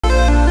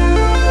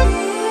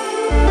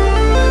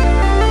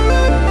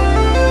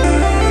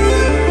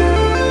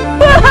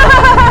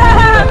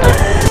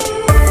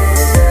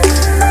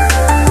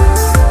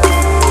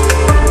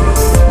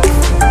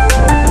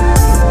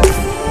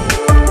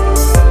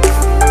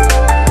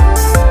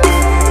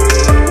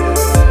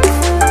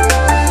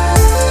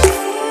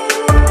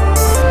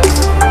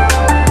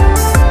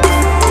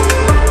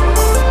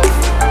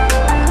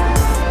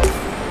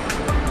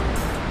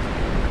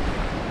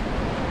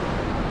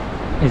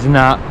Isn't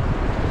that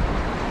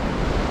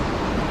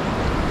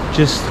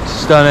just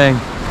stunning?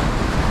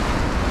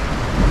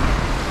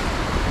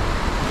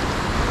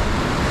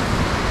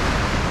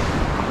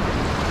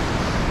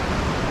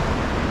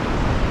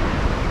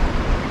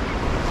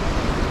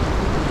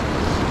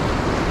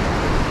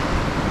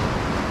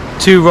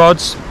 Two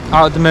rods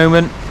out at the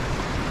moment.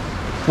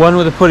 One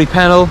with a pulley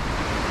pennel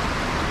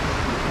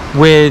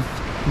with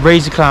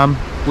razor clam,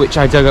 which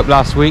I dug up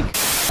last week.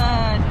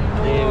 There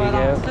we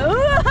go.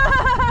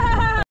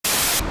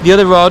 The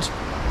other rod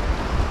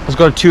has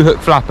got a 2-hook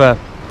flapper,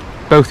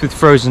 both with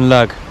frozen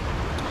lug.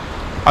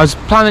 I was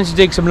planning to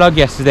dig some lug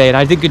yesterday and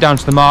I did go down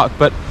to the mark,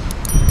 but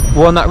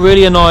we're on that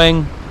really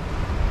annoying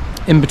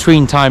in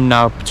between time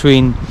now,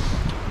 between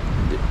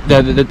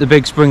the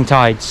big spring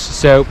tides,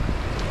 so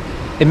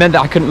it meant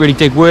that I couldn't really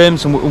dig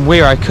worms, and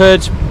where I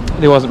could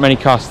there wasn't many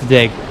casts to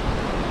dig.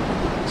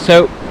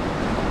 So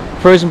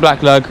frozen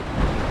black lug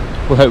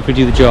will hopefully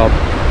do the job.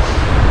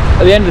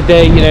 At the end of the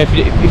day, you know, if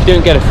you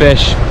don't get a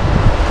fish,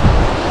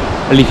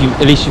 at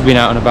least you've been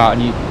out and about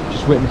and you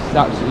just witnessed this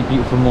absolutely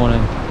beautiful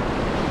morning.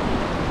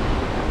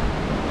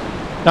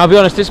 Now, I'll be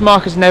honest, this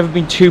mark has never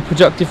been too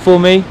productive for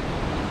me.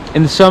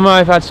 In the summer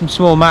I've had some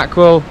small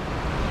mackerel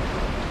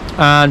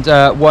and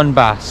one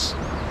bass,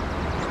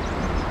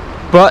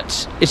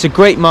 but it's a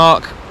great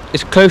mark.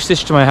 It's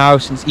closest to my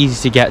house and it's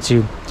easy to get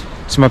to.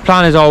 So my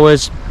plan is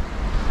always,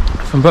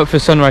 if I'm booked for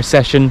a sunrise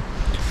session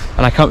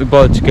and I can't be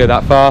bothered to go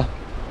that far,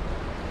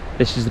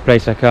 this is the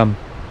place I come.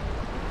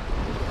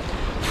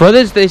 For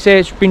others, they say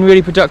it's been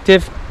really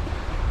productive.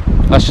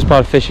 That's just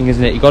part of fishing,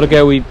 isn't it? You got to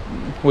go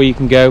where you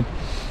can go,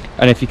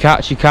 and if you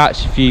catch, you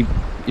catch. If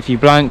you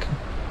blank,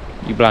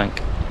 you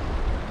blank.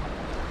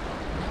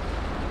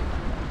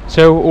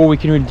 So all we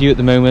can really do at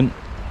the moment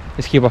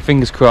is keep our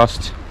fingers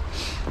crossed.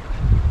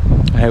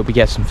 I hope we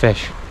get some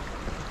fish.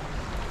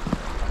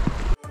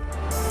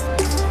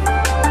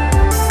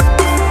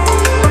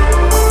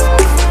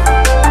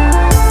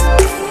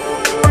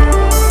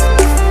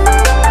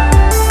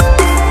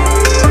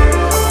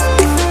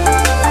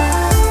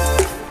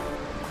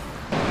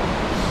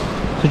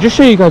 So just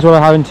show you guys what I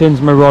have in terms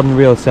of my rod and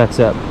reel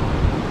setup.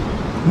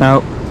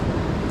 Now,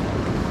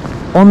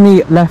 on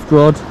the left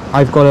rod,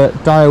 I've got a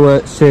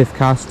Daiwa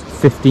Surfcast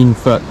 15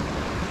 foot.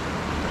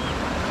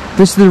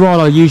 This is the rod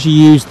I'll usually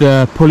use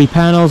the pulley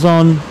panels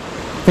on,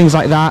 things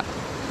like that.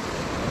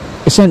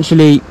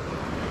 Essentially,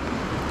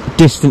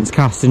 distance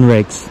casting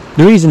rigs.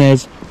 The reason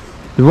is,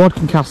 the rod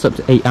can cast up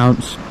to 8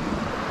 ounce.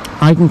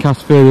 I can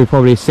cast further with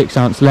probably a 6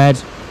 ounce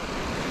lead.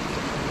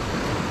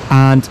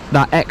 And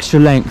that extra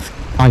length,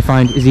 I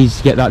find, is easy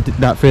to get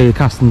that further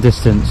casting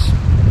distance.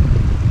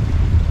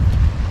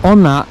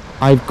 On that,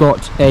 I've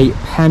got a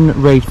Pen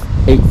Wraith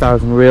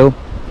 8000 reel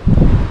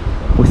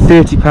with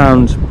 30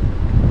 pound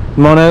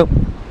mono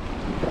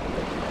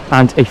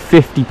and a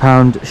 50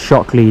 pound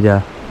shock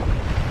leader.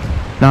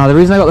 Now, the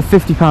reason I got the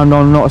 50 pound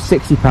on, not a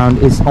 60 pound,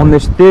 is on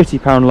this 30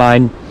 pound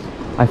line,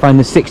 I find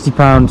the 60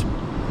 pound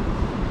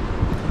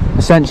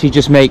essentially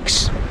just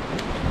makes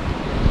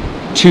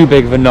too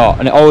big of a knot,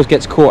 and it always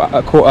gets caught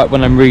up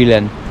when I'm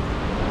reeling.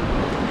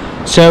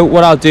 So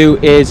what I'll do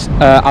is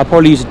I'll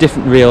probably use a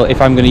different reel if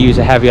I'm going to use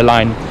a heavier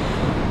line.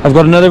 I've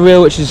got another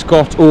reel which has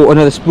got, or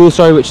another spool,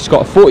 sorry, which has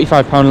got a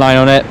 45 pound line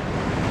on it,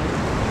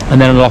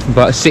 and then I'll often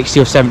put a 60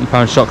 or 70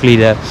 pound shock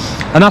leader,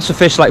 and that's for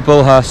fish like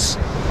bullhuss,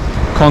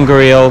 conger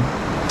eel,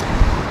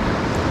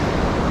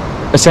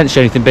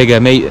 essentially anything bigger.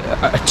 Maybe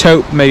a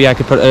tope, maybe I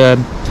could put a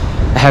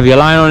heavier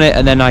line on it,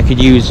 and then I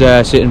could use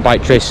certain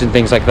bite traces and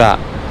things like that.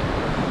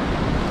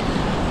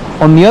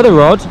 On the other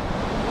rod,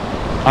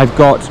 I've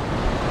got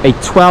a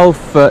 12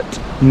 foot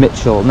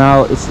Mitchell.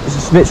 Now, it's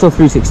a Mitchell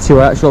 362.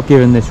 I actually got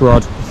given this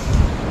rod.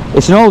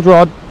 It's an old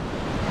rod,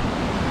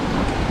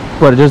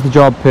 but it does the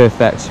job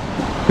perfect.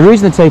 The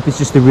reason the tape is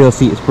just the reel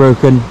seat is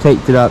broken.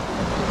 Taped it up,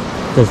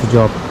 does the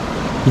job.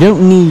 You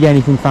don't need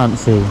anything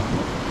fancy.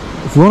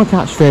 If you want to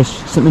catch fish,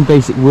 something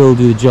basic will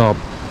do the job.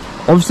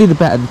 Obviously, the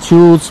better the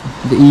tools,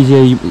 the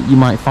easier you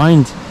might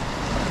find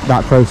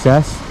that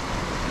process.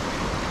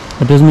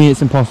 It doesn't mean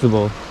it's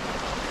impossible.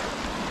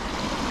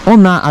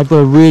 On that, I've got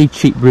a really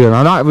cheap reel.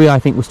 Now, that reel I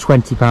think was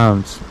 £20.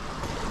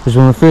 It was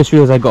one of the first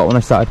reels I got when I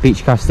started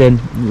beach casting.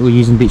 We were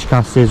using beach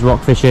casters,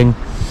 rock fishing,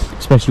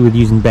 especially with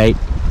using bait.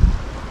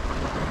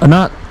 And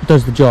that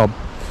does the job.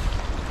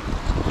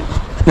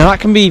 Now, that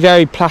can be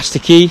very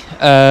plasticky.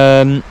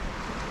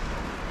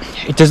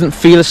 It doesn't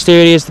feel as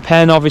sturdy as the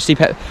Pen. Obviously,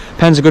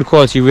 Pen's a good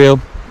quality reel,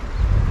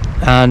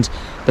 and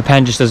the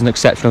Pen just does an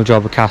exceptional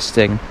job of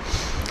casting.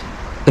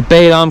 The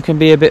bait arm can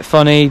be a bit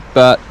funny,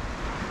 but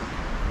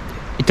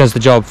it does the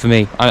job for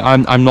me.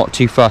 I'm not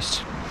too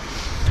fussed.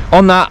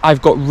 On that,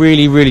 I've got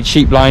really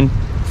cheap line,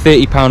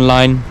 £30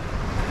 line,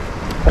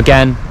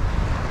 again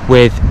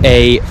with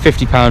a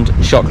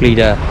 £50 shock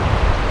leader.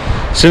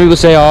 Some people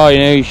say, oh, you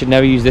know, you should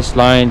never use this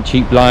line,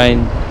 cheap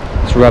line,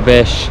 it's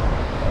rubbish.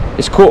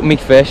 It's caught me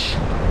fish.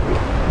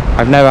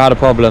 I've never had a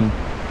problem.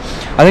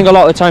 I think a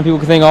lot of the time people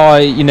can think, oh,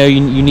 you know,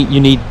 you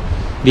need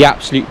the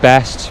absolute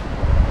best.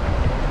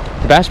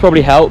 The best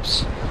probably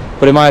helps,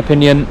 but in my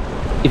opinion,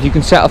 if you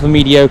can settle for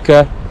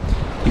mediocre,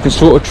 you can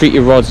sort of treat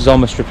your rods as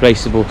almost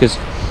replaceable, because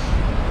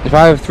if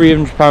I have a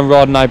 £300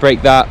 rod and I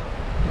break that,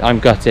 I'm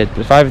gutted. But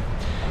if I have a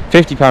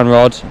 £50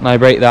 rod and I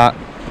break that,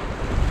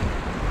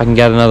 I can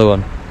get another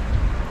one.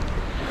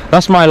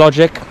 That's my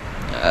logic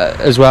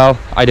as well.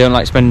 I don't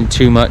like spending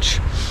too much,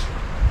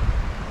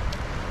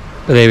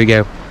 but there we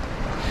go.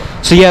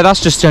 So yeah,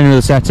 that's just generally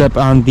the setup,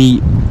 and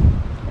the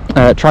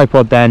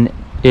tripod then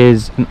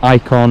is an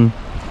Icon.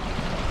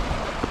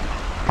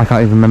 I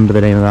can't even remember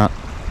the name of that.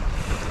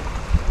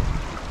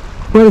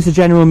 Well, it's a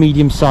general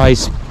medium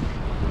size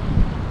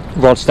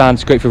rod stand.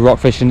 It's great for rock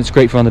fishing, it's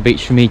great for on the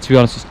beach for me. To be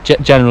honest,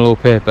 it's general all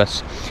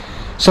purpose.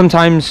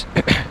 Sometimes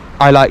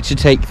I like to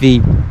take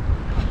the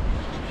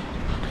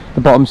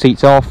bottom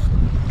seats off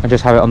and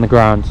just have it on the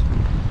ground.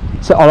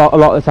 So a lot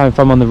of the time if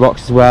I'm on the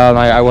rocks as well and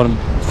I want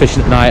to fish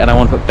at night and I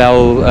want to put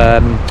bell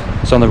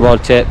on the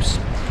rod tips,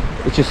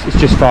 it's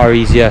just far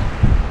easier.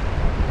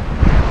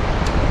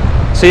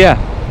 So yeah,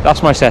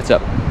 that's my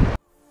setup.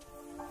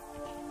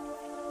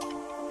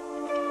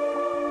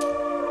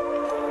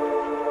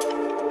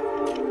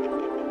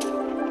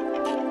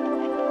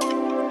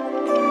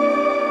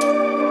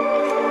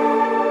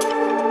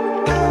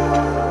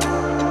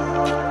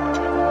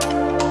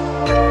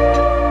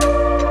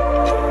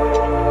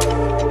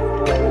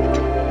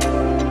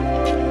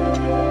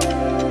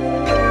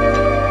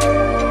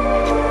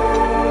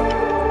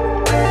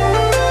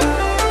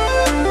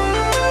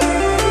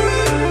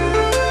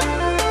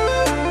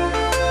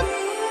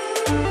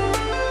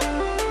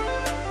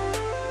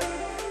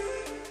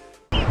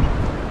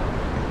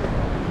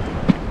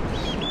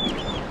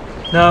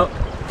 Now,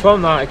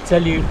 from that I can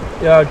tell you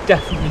there are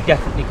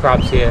definitely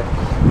crabs here,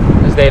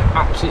 as they've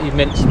absolutely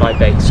minced my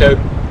bait. So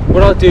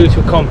what I'll do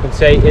to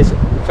compensate is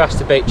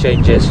faster bait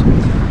changes.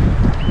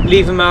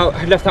 Leave them out.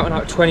 I left that one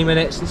out 20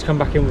 minutes, it's come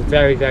back in with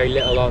very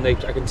little on. I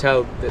can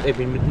tell that they've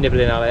been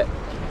nibbling at it.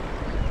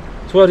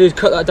 So what I'll do is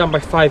cut that down by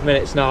 5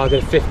 minutes now. I'll go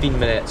 15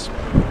 minutes.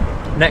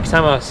 Next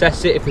time I'll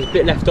assess it. If there's a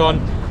bit left on,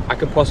 I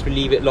can possibly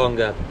leave it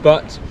longer,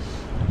 but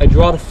I'd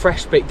rather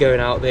fresh bait going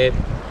out there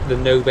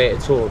than no bait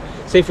at all.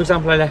 Say for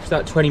example I left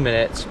that 20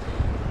 minutes,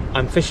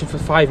 I'm fishing for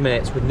 5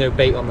 minutes with no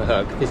bait on the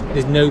hook.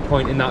 There's no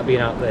point in that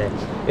being out there.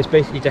 It's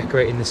basically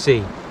decorating the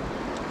sea.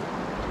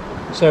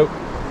 So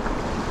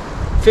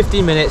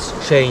 15 minutes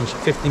change,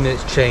 15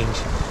 minutes change.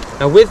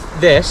 Now with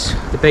this,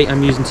 the bait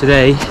I'm using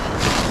today, if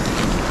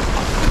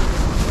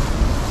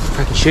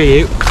I can show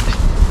you,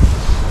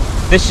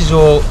 this is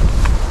all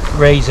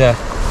razor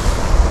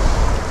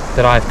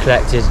that I've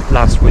collected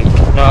last week.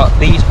 Now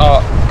these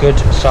are good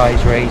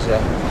size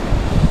razor.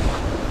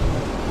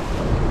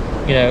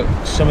 You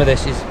know, some of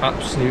this is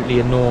absolutely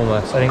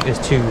enormous. I think there's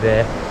two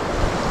there.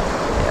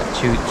 Yeah,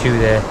 two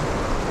there.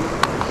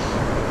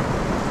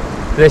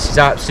 This is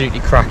absolutely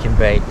cracking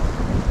bait.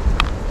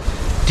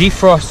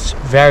 Defrosts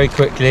very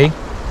quickly,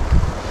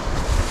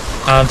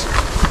 and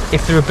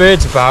if there are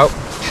birds about,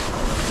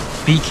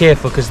 be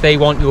careful, because they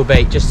want your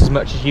bait just as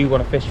much as you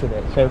want to fish with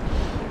it. So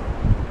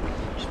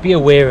just be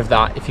aware of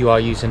that if you are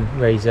using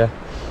razor.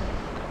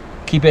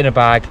 Keep it in a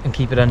bag and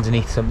keep it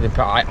underneath something.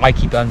 I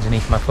keep it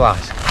underneath my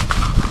flask.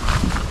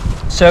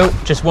 So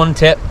just one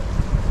tip,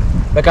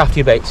 look after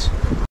your baits.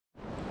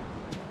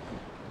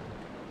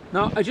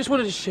 Now I just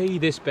wanted to show you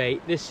this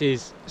bait. This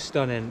is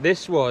stunning.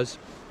 This was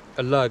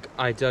a lug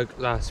I dug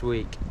last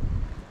week.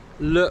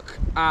 Look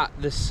at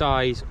the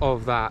size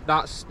of that.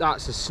 That's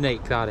a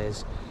snake, that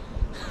is.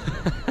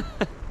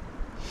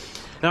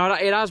 Now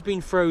it has been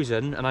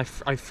frozen, and I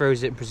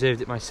froze it and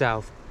preserved it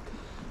myself.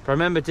 But I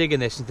remember digging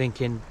this and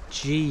thinking,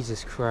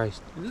 Jesus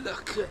Christ,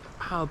 look at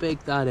how big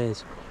that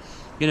is.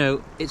 You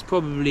know, it's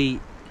probably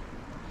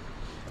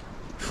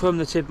from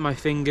the tip of my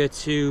finger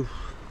to,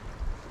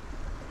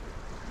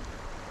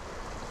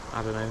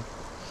 I don't know,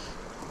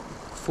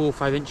 4 or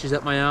 5 inches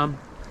up my arm.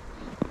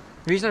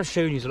 The reason I'm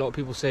showing you is a lot of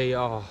people say,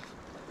 oh,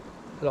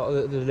 a lot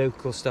of the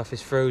local stuff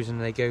is frozen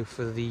and they go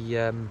for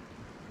the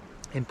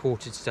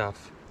imported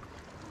stuff.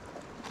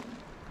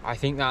 I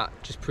think that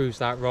just proves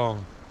that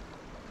wrong.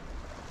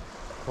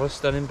 What a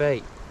stunning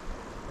bait.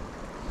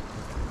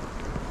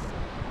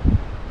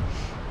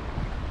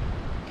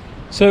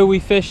 So we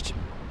fished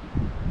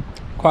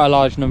quite a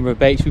large number of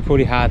baits. We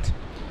probably had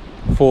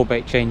 4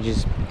 bait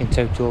changes in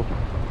total.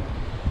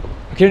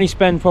 I could only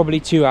spend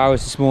probably 2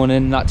 hours this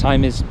morning. That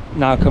time is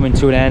now coming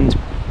to an end.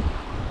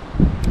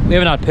 We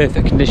haven't had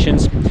perfect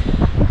conditions.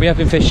 We have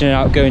been fishing an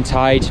outgoing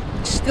tide.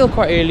 It's still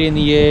quite early in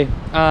the year,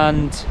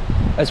 and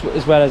as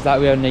well as that,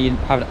 we haven't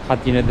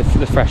had, you know,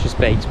 the freshest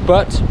baits.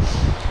 But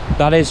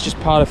that is just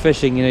part of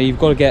fishing. You know, you've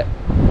got to get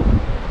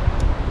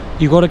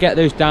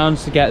those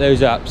downs to get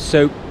those ups.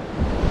 So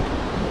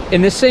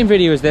in this same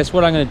video as this,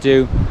 what I'm going to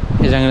do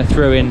is I'm going to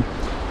throw in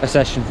a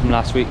session from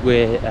last week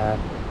where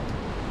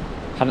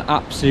had an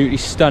absolutely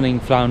stunning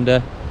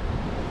flounder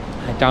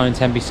down in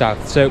Tenby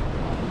South. So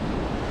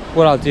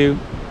what I'll do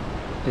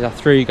is I'll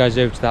throw you guys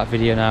over to that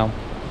video now,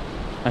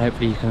 and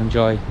hopefully you can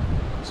enjoy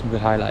some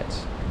good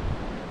highlights.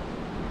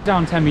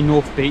 Down Tenby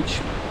North Beach,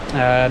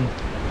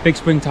 big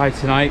spring tide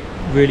tonight,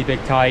 really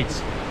big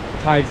tides.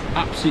 tide's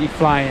absolutely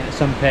flying at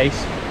some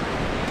pace,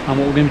 and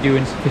what we're going to be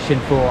doing is fishing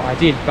for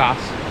ideally bass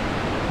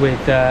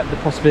with the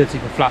possibility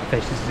for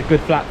flatfish. This is a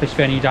good flatfish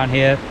venue down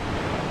here,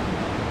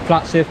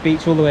 flat surf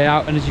beach all the way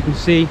out, and as you can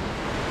see,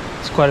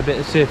 it's quite a bit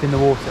of surf in the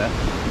water.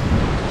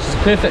 It's a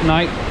perfect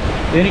night.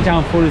 The only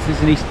downfall is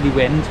there's an easterly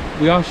wind.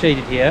 We are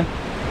shaded here,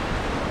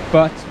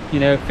 but you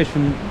know,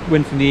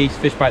 wind from the east,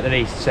 fish bite the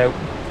east, so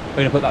we're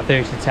going to put that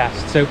theory to the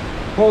test. So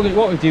what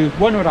we do,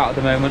 one rod out at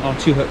the moment on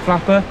 2-hook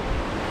flapper,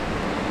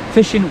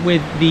 fishing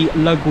with the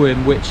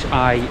lugworm, which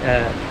I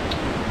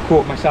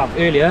caught myself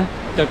earlier,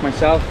 dug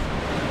myself.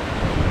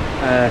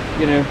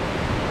 You know,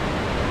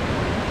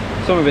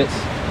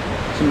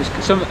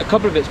 a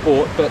couple of it's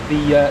bought, but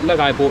the lug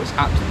I bought is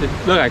the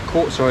lug I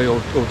caught, sorry,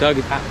 or dug,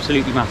 is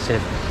absolutely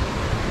massive. So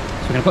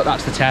we're going to put that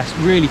to the test.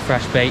 Really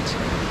fresh bait,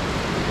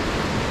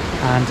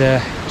 and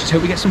just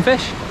hope we get some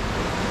fish.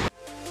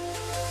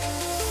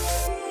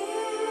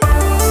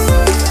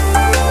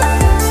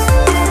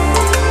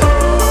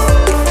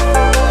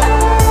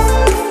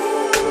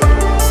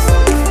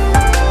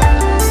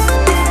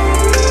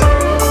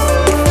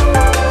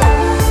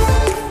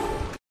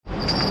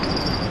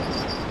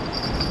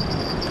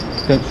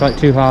 Don't strike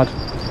too hard.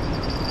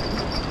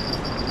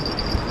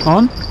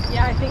 On?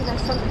 Yeah, I think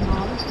there's something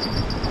on. I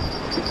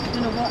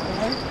don't know what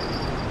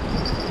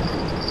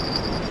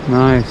though.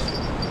 Nice.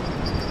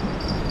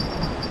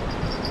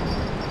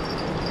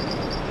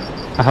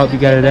 I hope you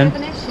get it in. I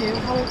have an issue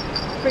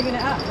bringing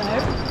it up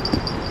though.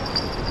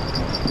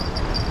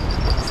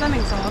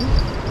 Something's on.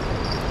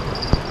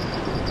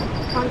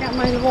 Can't get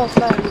mine in the water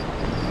though.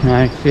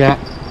 Nice, yeah.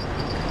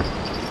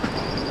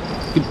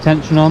 Keep the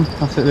tension on,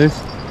 that's it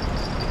is.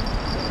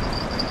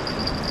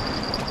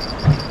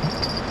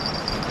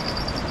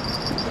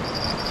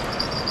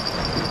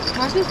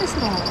 Imagine if it's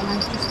not, and I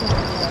just thought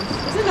it was.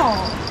 Is it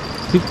not?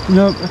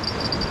 No.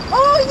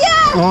 Oh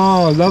yeah!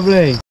 Oh,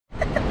 lovely.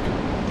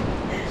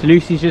 So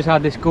Lucy's just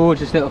had this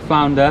gorgeous little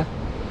flounder.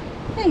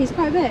 Hey, he's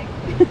quite big.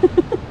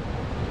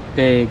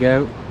 There you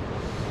go.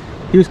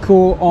 He was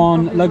caught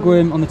on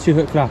lugworm on the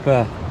 2-hook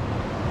flapper.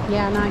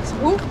 Yeah, nice.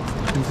 Ooh,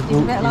 He's a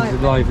bit lively.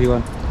 a lively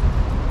one.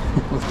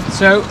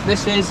 So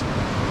this is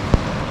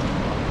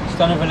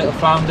stunning of a little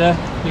flounder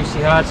Lucy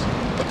had.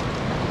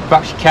 We've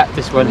actually kept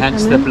this one,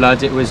 hence the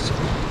blood. It was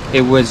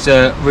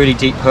really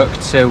deep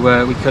hooked, so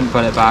we couldn't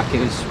put it back. It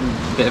was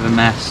a bit of a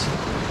mess.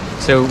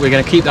 So we're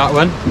going to keep that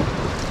one.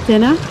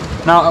 Dinner.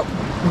 Now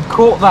we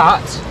caught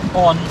that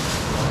on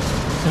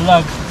the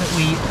lug that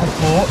we had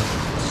bought,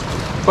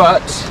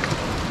 but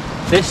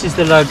this is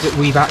the lug that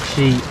we've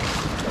actually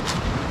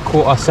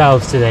caught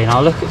ourselves today.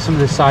 Now look at some of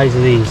the size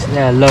of these.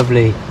 They're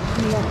lovely.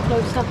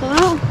 Close up on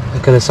that.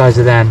 Look at the size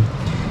of them.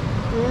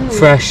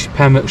 Fresh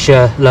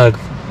Pembrokeshire lug,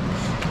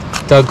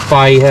 dug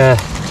by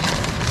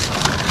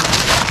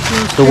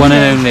the one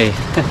and only.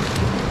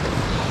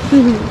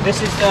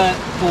 This is the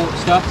bought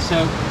stuff,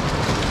 so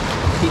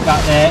keep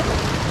that there.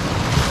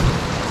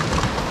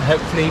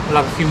 Hopefully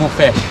we'll have a few more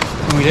fish.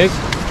 Can we do?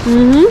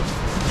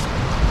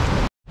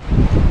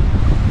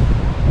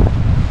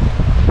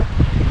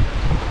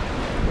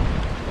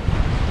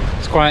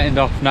 It's quietened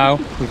off now.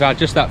 We've had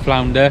just that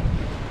flounder.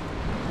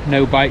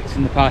 No bites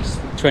in the past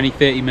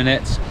 20-30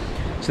 minutes. So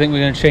I think we're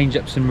going to change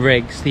up some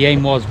rigs. The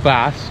aim was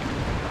bass,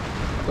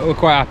 but we're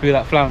quite happy with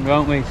that flounder,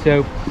 aren't we?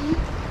 So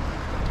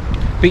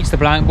beats the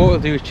blank. What we'll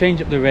do is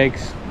change up the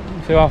rigs.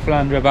 If there are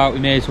flounder about, we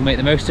may as well make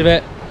the most of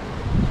it.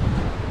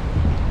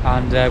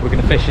 And we're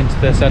going to fish into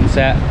the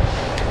sunset,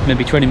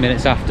 maybe 20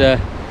 minutes after,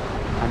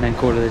 and then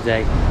call it a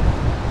day.